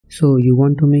So you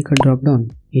want to make a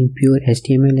dropdown in pure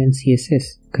HTML and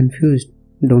CSS? Confused?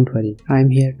 Don't worry, I am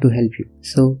here to help you.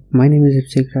 So my name is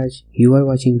Ipsik Raj, you are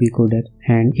watching Becoder,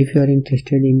 and if you are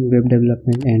interested in web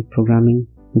development and programming,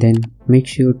 then make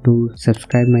sure to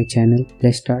subscribe my channel.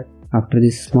 Let's start after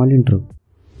this small intro.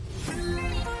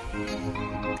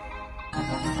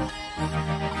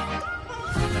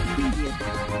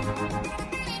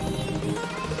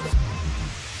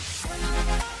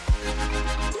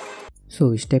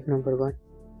 So step number 1,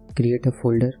 create a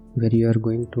folder where you are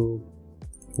going to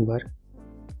work.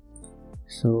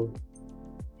 So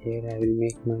here I will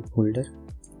make my folder.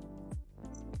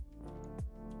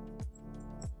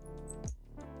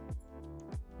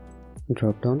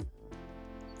 Dropdown,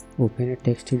 open a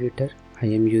text editor. I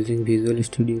am using Visual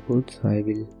Studio Code, so I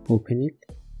will open it,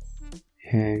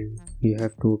 and you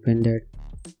have to open that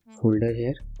folder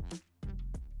here.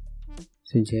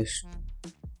 So just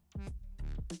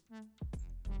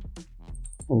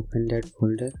open that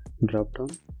folder,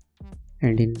 Dropdown,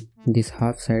 and in this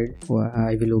half side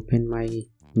I will open my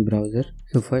browser.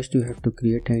 So first you have to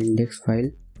create an index file,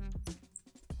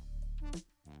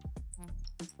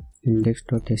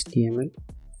 index.html,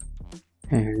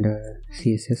 and a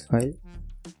CSS file.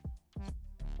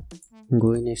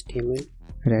 Go in HTML,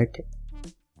 write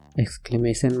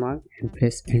exclamation mark and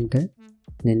press enter.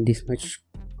 Then this much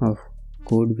of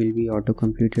code will be auto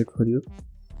completed for you.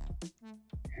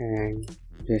 And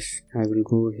just I will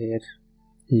go here,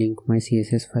 link my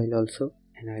CSS file also,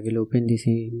 and I will open this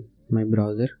in my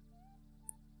browser.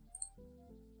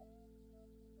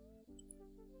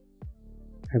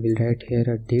 I will write here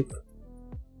a div.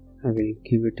 I will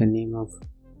give it a name of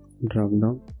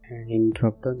dropdown, and in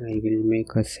dropdown I will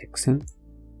make a section,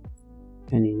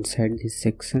 and inside this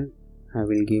section I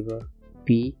will give a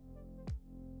p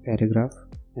paragraph,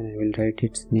 and I will write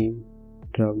its name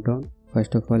dropdown.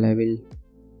 First of all, I will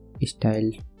style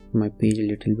my page a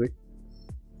little bit.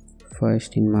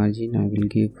 First, in margin I will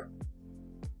give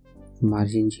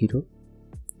margin 0.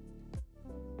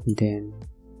 Then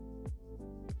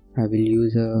I will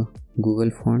use a Google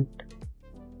font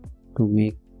to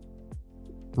make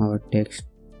our text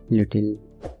little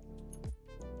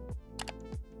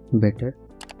better.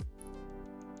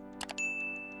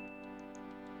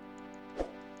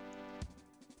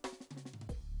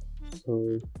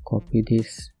 So copy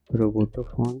this Roboto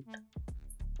font.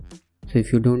 So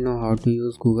if you don't know how to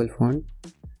use Google font,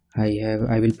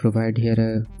 I will provide here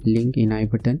a link in I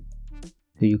button,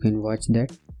 so you can watch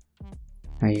that.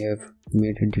 I have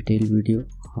made a detailed video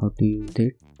how to use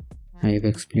it. I have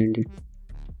explained it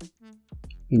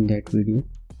in that video.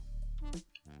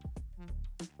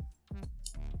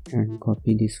 And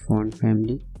copy this font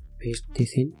family, paste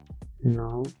this in.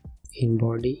 Now in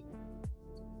body,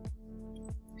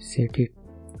 set it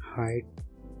height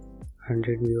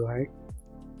 100 view height.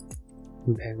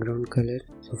 Background color,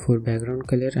 so for background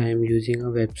color I am using a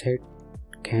website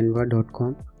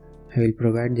canva.com. I will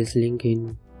provide that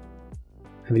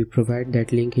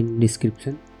link in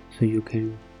description, so you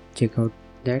can check out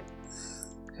that.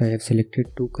 So I have selected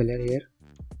two color here.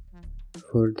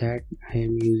 For that I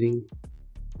am using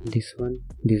this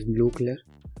blue color.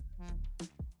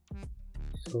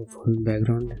 So for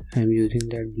background I am using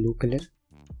that blue color,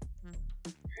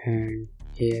 and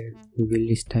here we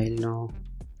will style. Now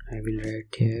I will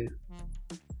write here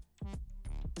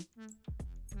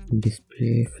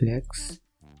display flex,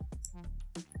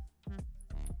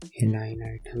 align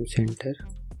item center,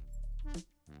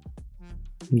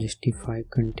 justify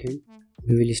content.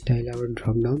 We will style our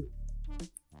dropdown.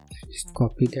 Just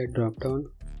copy that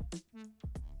dropdown,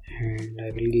 and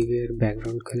I will give your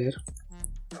background color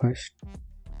first.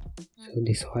 So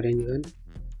this orange one.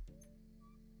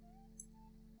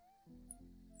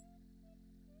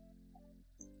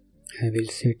 I will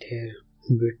set here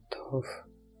width of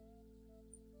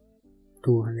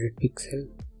 200 pixel,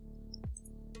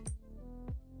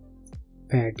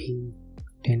 padding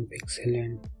 10 pixel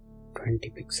and 20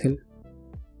 pixel.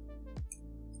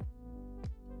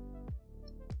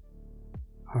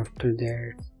 After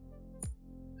that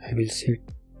I will set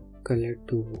color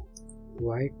to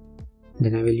white.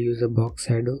 Then I will use a box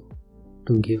shadow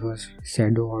to give us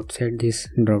shadow outside this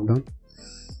dropdown.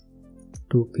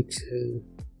 2 pixel,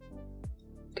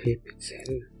 3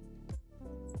 pixel,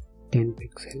 10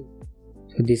 pixel.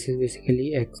 So this is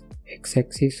basically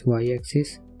x-axis,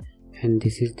 y-axis, and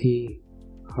this is the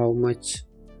how much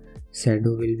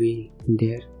shadow will be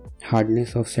there,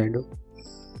 hardness of shadow.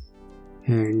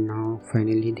 And now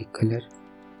finally the color,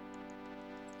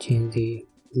 change the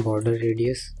border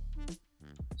radius.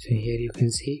 So here you can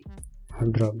see our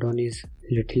drop down is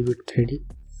little bit 3D.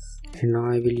 And now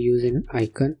I will use an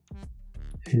icon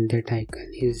and that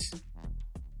icon is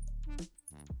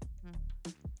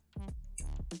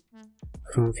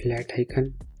from flat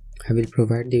icon. I will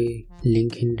provide the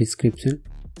link in description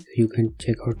so you can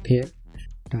check out here.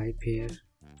 Type here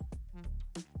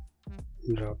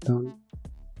Dropdown,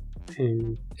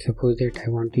 and suppose that I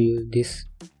want to use this.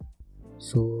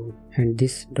 So, and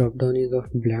this Dropdown is of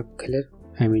black color,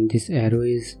 I mean this arrow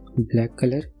is black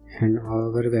color, and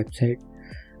our website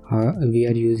we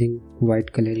are using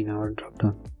white color in our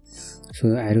Dropdown,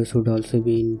 so arrow should also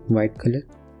be in white color.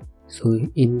 So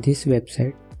in this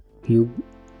website you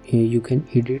can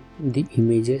edit the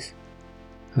images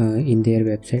in their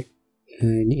website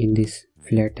in this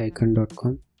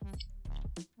flaticon.com.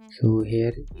 so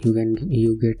here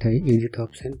you get a edit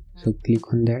option, so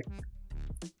click on that,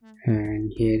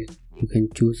 and here you can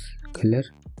choose color.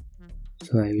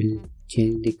 So I will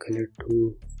change the color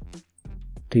to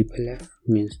FFF,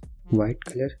 means white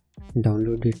color.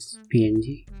 Download its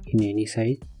PNG in any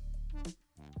size.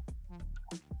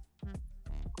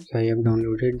 So I have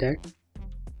downloaded that,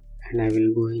 and I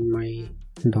will go in my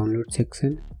download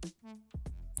section.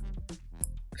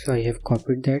 So I have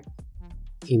copied that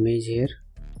image here,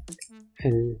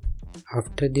 and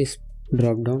after this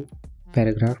drop down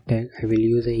paragraph tag I will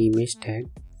use a image tag,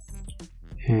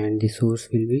 and the source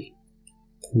will be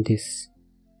this.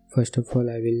 First of all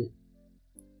I will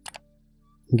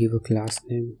give a class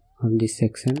name of this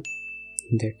section,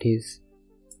 that is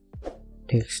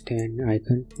text and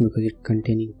icon, because it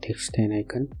containing text and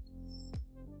icon.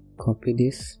 Copy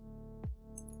this,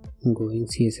 go in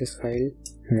CSS file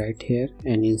right here,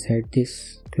 and inside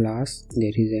this class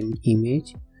there is an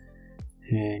image,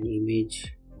 and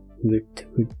image width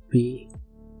would be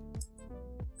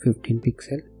 15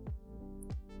 pixel.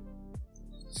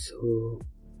 So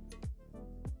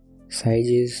size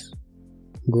is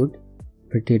good,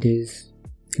 but it is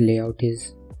layout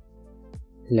is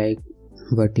like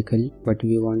vertical, but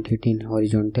we want it in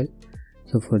horizontal.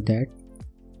 So for that,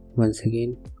 once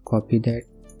again copy that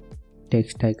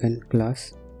text icon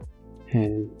class,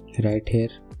 and right here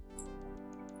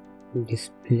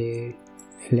display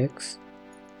flex,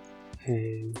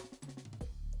 and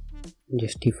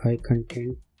justify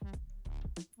content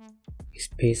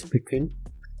space between.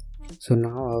 So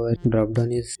now our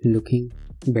dropdown is looking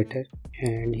better,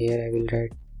 and here I will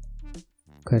write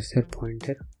cursor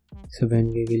pointer. So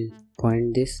when we will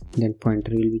point this, then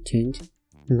pointer will be changed.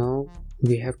 Now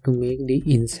we have to make the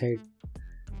inside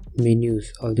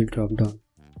menus of the dropdown.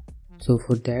 So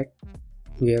for that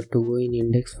we have to go in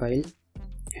index file,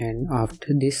 and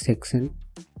after this section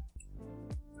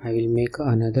I will make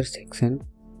another section,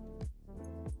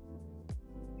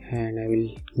 and I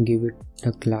will give it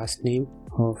the class name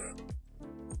of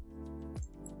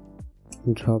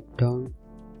Dropdown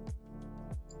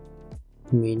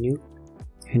Menu,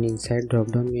 and inside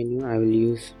Dropdown Menu I will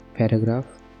use paragraph.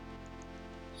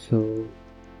 So,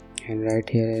 and right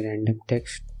here a random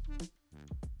text,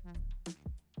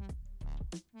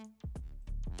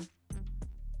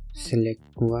 select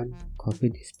one, copy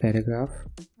this paragraph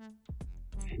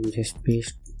and just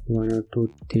paste 1 or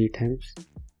 2 3 times.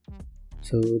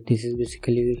 So this is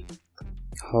basically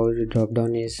how the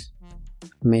dropdown is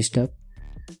messed up.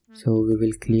 So we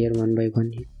will clear one by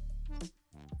one.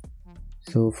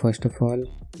 So first of all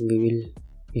we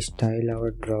will style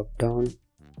our dropdown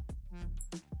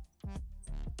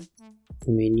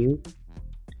menu,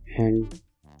 and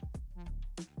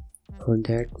for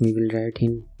that we will write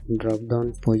in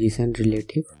dropdown position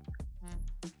relative,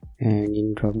 and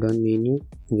in dropdown menu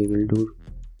we will do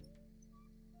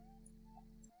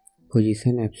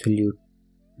position absolute.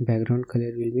 Background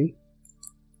color will be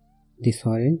this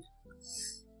orange.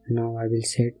 Now I will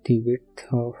set the width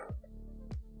of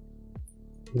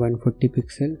 140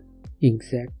 pixel,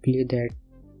 exactly that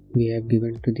we have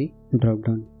given to the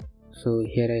dropdown. So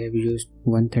here I have used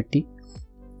 130.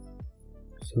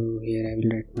 So here I will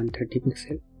write 130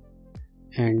 pixel,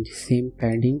 and the same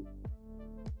padding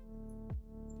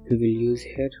we will use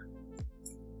here,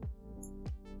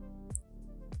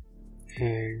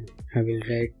 and I will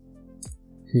write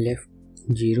left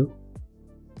 0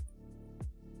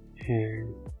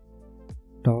 and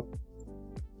top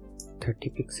 30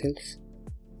 pixels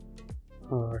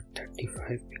or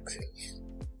 35 pixels,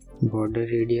 border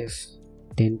radius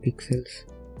 10 pixels.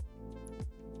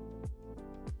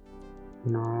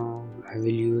 Now I will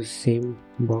use same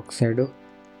box shadow,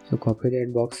 so copy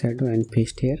that box shadow and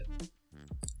paste here.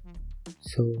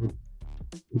 So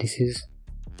this is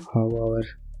how our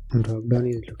dropdown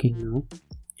is looking now,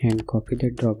 and copy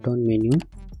that dropdown menu,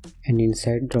 and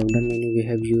inside dropdown menu we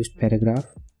have used paragraph.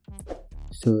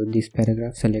 So this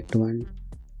paragraph, select one,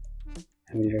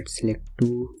 I will select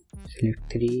 2,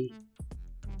 select 3,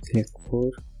 select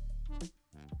 4.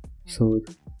 So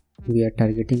we are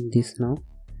targeting this now,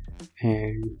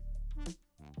 and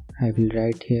I will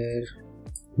write here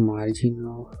margin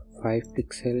of 5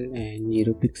 pixel and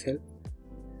 0 pixel.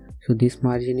 So this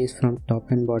margin is from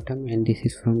top and bottom, and this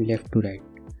is from left to right.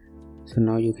 So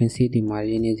now you can see the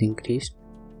margin is increased.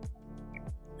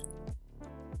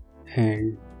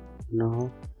 And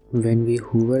now when we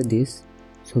hover this,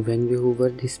 so when we hover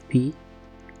this P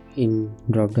in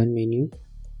drop-down menu,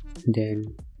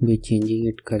 then we're changing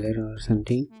it color or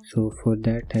something. So for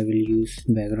that I will use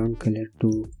background color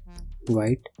to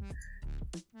white,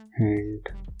 and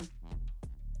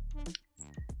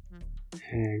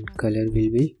color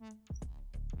will be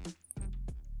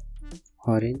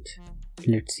orange.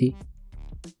 Let's see.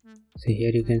 So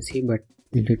here you can see, but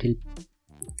little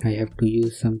I have to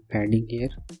use some padding here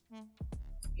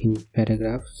in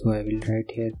paragraph. So I will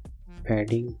write here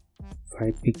padding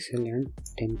 5 pixel and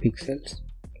 10 pixels.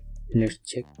 Let's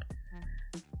check.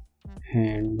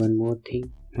 And one more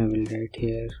thing, I will write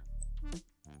here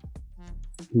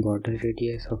border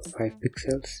radius of 5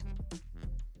 pixels.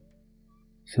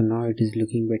 So now it is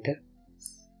looking better.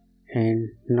 And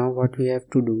now what we have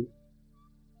to do,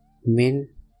 main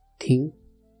thing,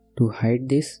 to hide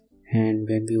this, and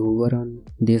when we hover on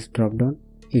this drop down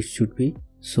it should be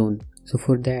shown. So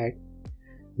for that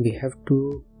we have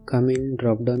to come in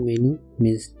drop down menu,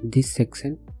 means this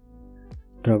section,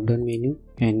 drop down menu,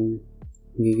 and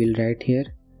we will write here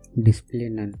display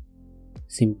none,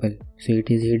 simple. So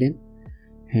it is hidden,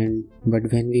 and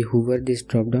but when we hover this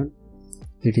drop down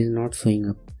it is not showing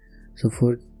up. So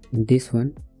for this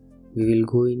one we will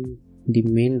go in the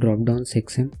main drop down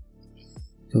section.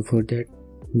 So for that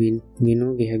we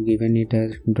know we have given it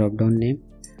as drop down name.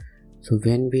 So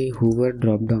when we hover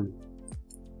drop down,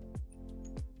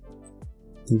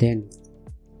 then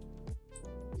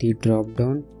the drop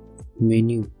down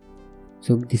menu.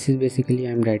 So this is basically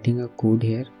I am writing a code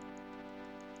here.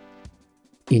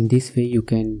 In this way you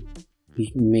can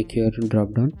make your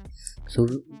drop down. So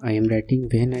I am writing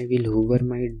when I will hover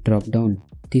my drop down,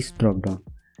 this drop down,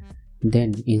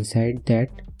 then inside that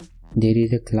there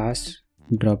is a class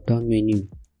drop down menu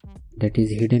that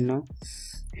is hidden now,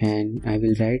 and I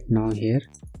will write now here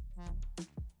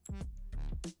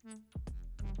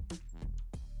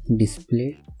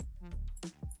display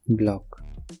block.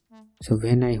 So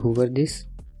when I hover this,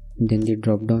 then the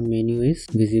drop down menu is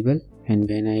visible, and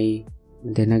then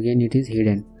again it is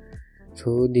hidden.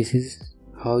 So this is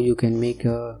how you can make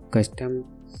a custom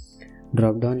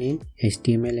drop down in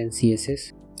HTML and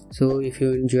CSS. So if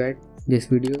you enjoyed this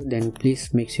video, then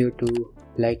please make sure to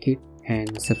like it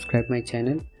and subscribe my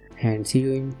channel, and see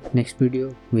you in next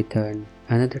video with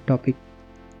another topic.